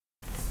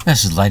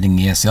This is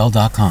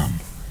lightningesl.com.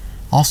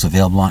 Also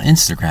available on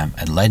Instagram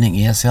at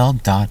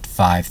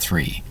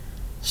lightningesl.53.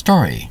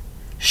 Story: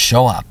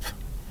 show up.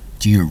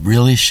 Do you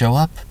really show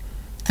up?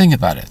 Think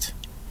about it.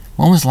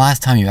 When was the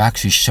last time you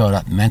actually showed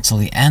up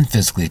mentally and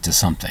physically to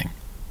something?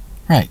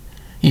 Right.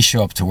 You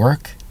show up to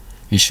work.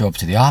 You show up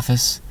to the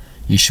office.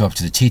 You show up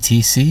to the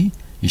TTC.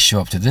 You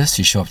show up to this.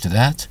 You show up to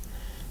that.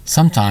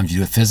 Sometimes you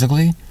do it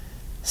physically.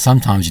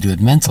 Sometimes you do it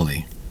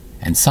mentally.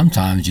 And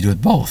sometimes you do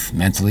it both,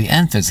 mentally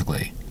and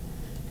physically.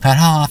 But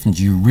how often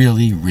do you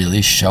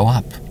really show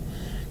up?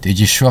 Did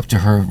you show up to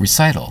her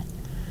recital?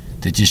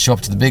 Did you show up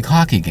to the big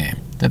hockey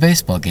game, the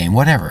baseball game,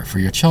 whatever, for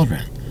your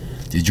children?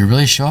 Did you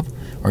really show up,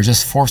 or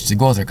just forced to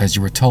go there because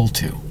you were told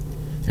to?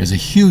 There's a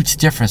huge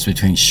difference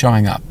between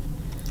showing up.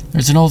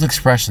 There's an old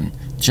expression,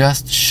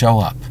 just show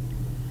up.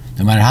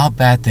 No matter how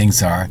bad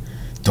things are,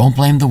 don't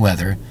blame the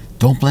weather,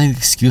 don't blame the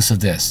excuse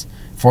of this.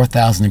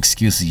 4,000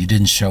 excuses you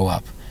didn't show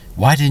up.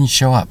 Why didn't you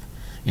show up?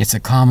 It's a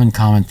common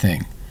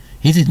thing.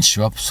 He didn't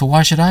show up, so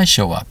why should I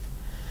show up?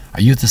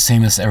 Are you the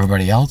same as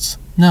everybody else?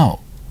 No.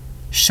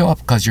 Show up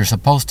because you're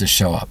supposed to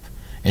show up.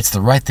 It's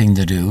the right thing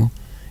to do.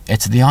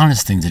 It's the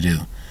honest thing to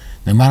do.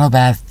 No matter how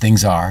bad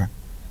things are,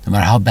 no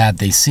matter how bad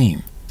they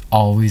seem,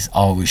 always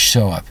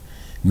show up.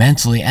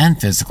 Mentally and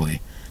physically.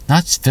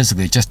 Not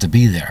physically just to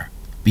be there.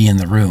 Be in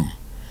the room.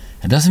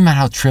 It doesn't matter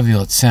how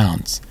trivial it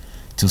sounds.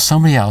 To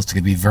somebody else it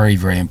could be very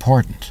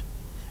important.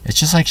 It's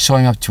just like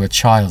showing up to a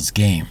child's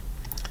game.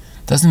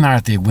 Doesn't matter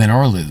if they win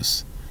or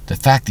lose. The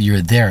fact that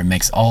you're there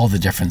makes all the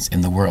difference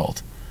in the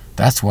world.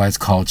 That's why it's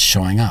called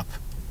showing up.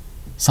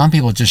 Some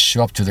people just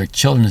show up to their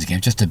children's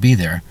game just to be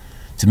there,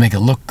 to make it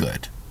look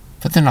good.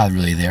 But they're not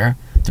really there.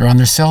 They're on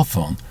their cell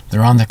phone.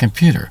 They're on their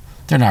computer.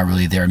 They're not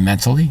really there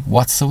mentally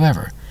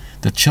whatsoever.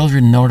 The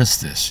children notice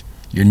this.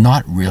 You're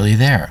not really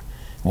there.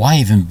 Why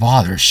even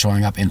bother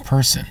showing up in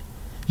person?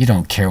 You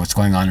don't care what's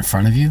going on in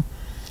front of you.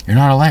 You're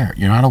not alert.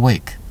 You're not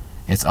awake.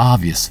 It's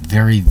obvious,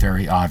 very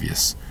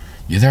obvious.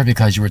 You're there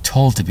because you were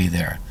told to be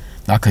there,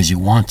 not because you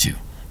want to,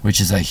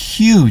 which is a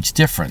huge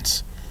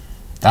difference.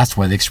 That's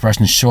why the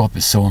expression show up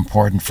is so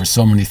important for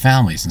so many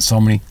families and so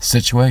many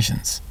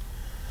situations.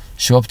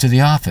 Show up to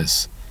the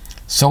office.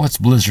 So it's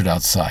blizzard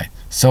outside.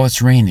 So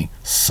it's raining.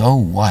 So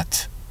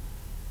what?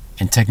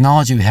 In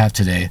technology we have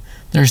today,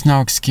 there's no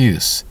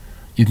excuse.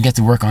 You can get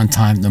to work on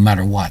time no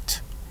matter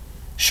what.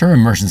 Sure,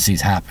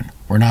 emergencies happen.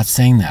 We're not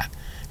saying that.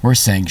 We're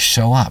saying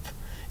show up.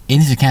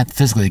 Even if you can't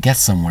physically get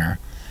somewhere,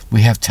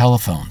 we have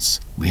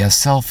telephones. We have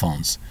cell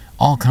phones.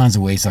 All kinds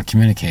of ways of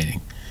communicating.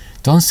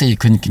 Don't say you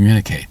couldn't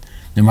communicate,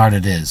 no matter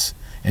what it is.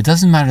 It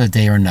doesn't matter the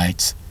day or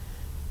night.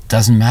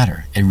 Doesn't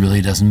matter. It really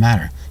doesn't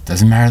matter.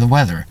 Doesn't matter the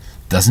weather.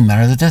 Doesn't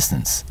matter the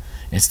distance.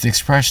 It's the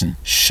expression,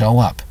 show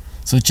up.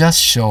 So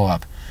just show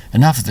up.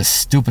 Enough of the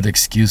stupid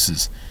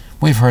excuses.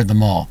 We've heard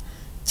them all.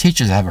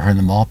 Teachers have heard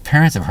them all.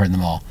 Parents have heard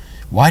them all.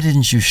 Why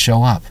didn't you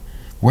show up?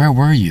 Where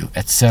were you?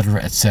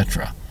 Etc.,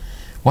 etc.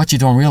 What you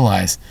don't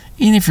realize,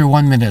 even if you're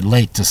 1 minute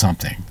late to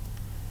something,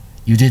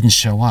 you didn't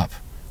show up.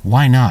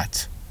 Why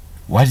not?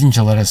 Why didn't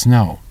you let us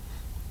know?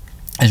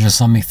 Is there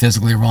something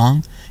physically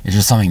wrong? Is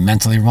there something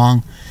mentally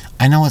wrong?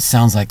 I know it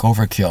sounds like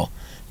overkill,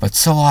 but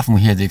so often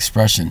we hear the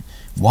expression,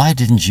 why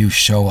didn't you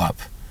show up?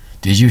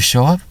 Did you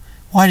show up?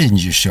 Why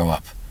didn't you show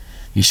up?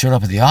 You showed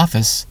up at the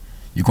office.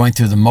 You're going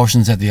through the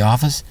motions at the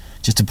office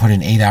just to put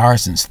in 8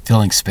 hours and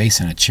filling space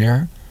in a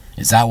chair?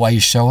 Is that why you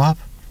show up?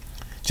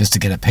 Just to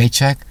get a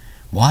paycheck?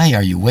 Why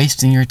are you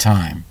wasting your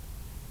time?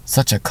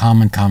 Such a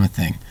common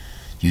thing.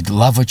 You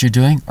love what you're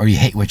doing or you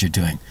hate what you're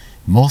doing.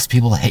 Most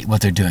people hate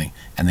what they're doing,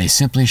 and they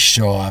simply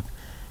show up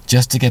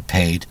just to get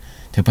paid,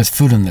 to put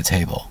food on the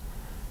table.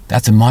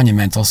 That's a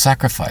monumental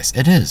sacrifice.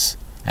 It is,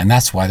 and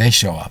that's why they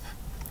show up.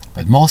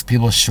 But most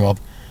people show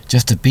up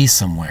just to be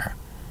somewhere,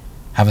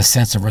 have a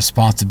sense of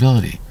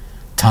responsibility,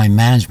 time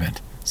management,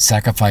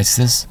 sacrifice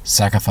this,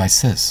 sacrifice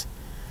this.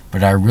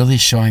 But are you really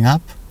showing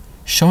up?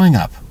 Showing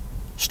up.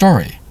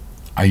 Story.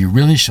 Are you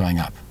really showing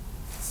up?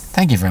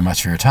 Thank you very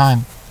much for your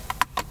time.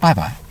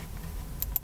 Bye-bye.